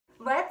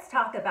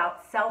talk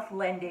about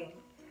self-lending,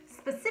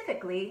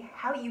 specifically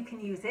how you can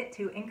use it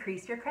to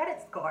increase your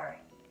credit score.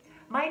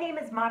 My name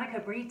is Monica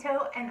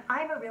Brito and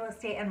I'm a real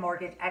estate and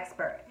mortgage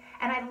expert.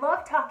 And I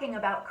love talking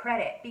about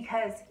credit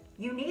because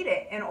you need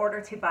it in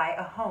order to buy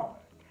a home.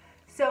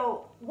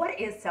 So what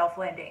is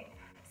self-lending?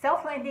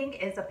 Self-lending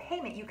is a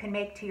payment you can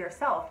make to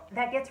yourself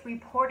that gets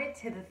reported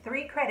to the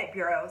 3 credit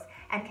bureaus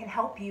and can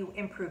help you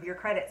improve your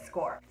credit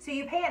score. So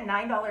you pay a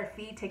 $9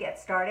 fee to get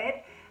started,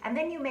 and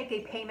then you make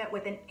a payment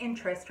with an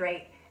interest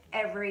rate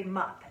every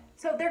month.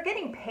 So they're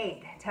getting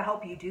paid to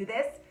help you do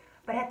this,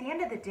 but at the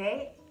end of the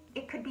day,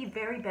 it could be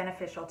very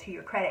beneficial to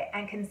your credit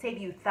and can save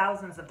you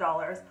thousands of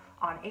dollars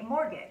on a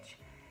mortgage.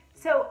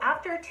 So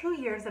after 2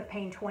 years of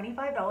paying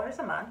 $25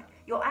 a month,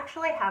 you'll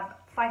actually have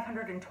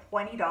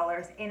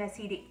 $520 in a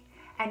CD.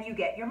 And you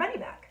get your money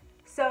back.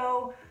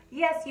 So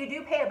yes, you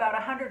do pay about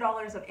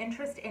 $100 of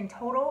interest in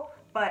total,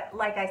 but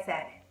like I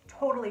said,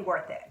 totally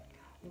worth it.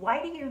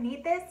 Why do you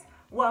need this?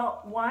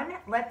 Well, one,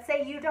 let's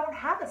say you don't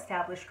have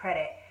established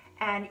credit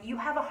and you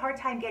have a hard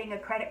time getting a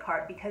credit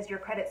card because your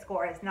credit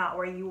score is not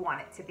where you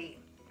want it to be.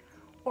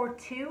 Or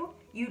two,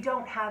 you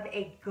don't have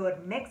a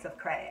good mix of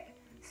credit.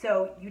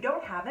 So you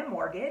don't have a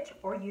mortgage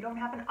or you don't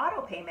have an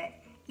auto payment,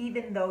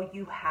 even though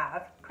you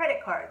have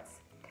credit cards.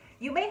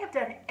 You may have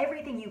done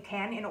everything you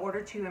can in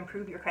order to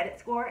improve your credit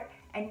score,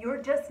 and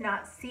you're just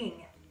not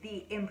seeing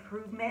the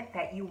improvement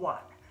that you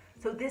want.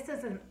 So this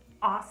is an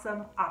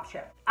awesome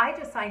option. I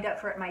just signed up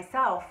for it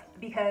myself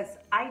because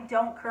I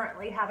don't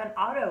currently have an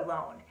auto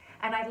loan,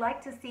 and I'd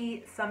like to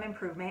see some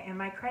improvement in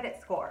my credit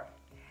score.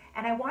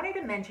 And I wanted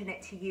to mention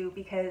it to you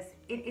because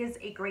it is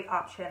a great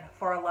option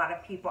for a lot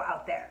of people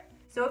out there.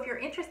 So if you're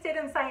interested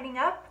in signing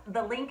up,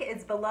 the link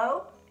is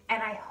below.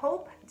 And I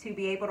hope to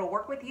be able to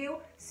work with you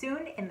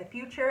soon in the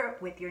future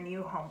with your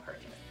new home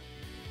purchase.